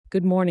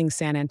Good morning,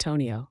 San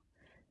Antonio.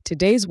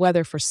 Today's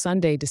weather for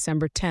Sunday,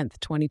 December 10th,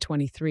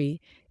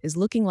 2023, is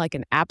looking like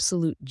an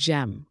absolute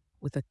gem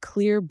with a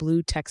clear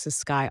blue Texas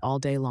sky all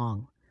day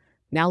long.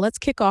 Now let's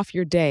kick off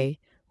your day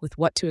with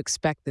what to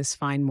expect this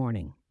fine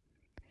morning.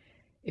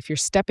 If you're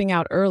stepping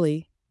out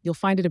early, you'll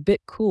find it a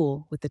bit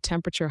cool with the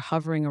temperature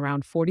hovering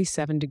around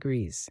 47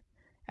 degrees.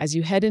 As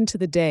you head into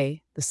the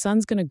day, the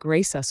sun's going to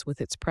grace us with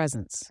its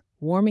presence,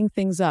 warming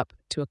things up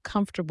to a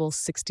comfortable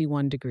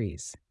 61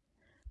 degrees.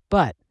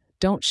 But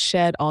don't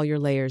shed all your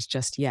layers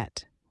just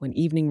yet. When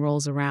evening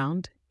rolls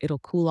around, it'll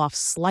cool off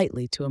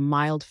slightly to a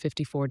mild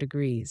 54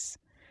 degrees.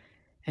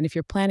 And if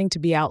you're planning to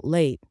be out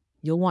late,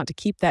 you'll want to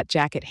keep that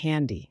jacket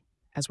handy,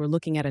 as we're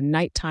looking at a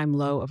nighttime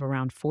low of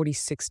around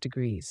 46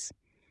 degrees.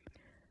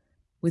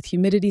 With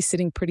humidity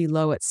sitting pretty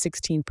low at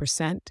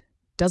 16%,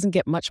 doesn't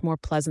get much more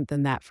pleasant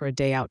than that for a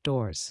day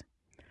outdoors.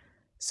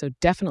 So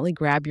definitely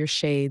grab your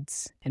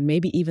shades and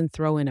maybe even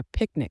throw in a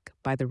picnic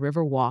by the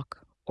river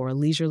walk or a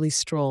leisurely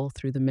stroll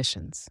through the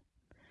Missions.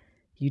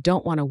 You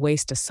don't want to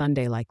waste a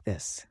Sunday like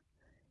this.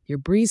 Your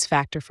breeze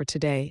factor for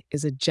today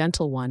is a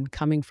gentle one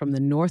coming from the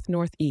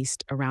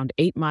north-northeast around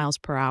 8 miles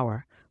per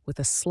hour with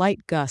a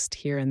slight gust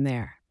here and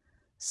there.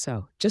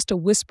 So, just a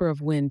whisper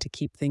of wind to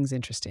keep things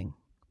interesting.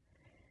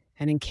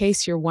 And in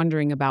case you're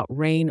wondering about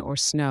rain or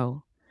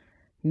snow,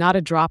 not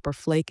a drop or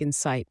flake in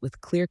sight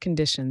with clear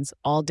conditions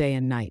all day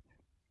and night.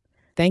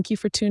 Thank you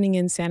for tuning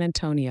in, San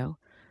Antonio.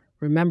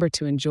 Remember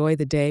to enjoy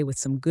the day with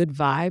some good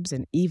vibes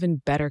and even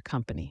better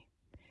company.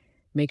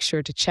 Make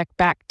sure to check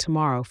back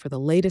tomorrow for the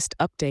latest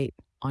update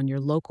on your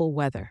local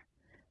weather.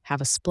 Have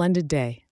a splendid day.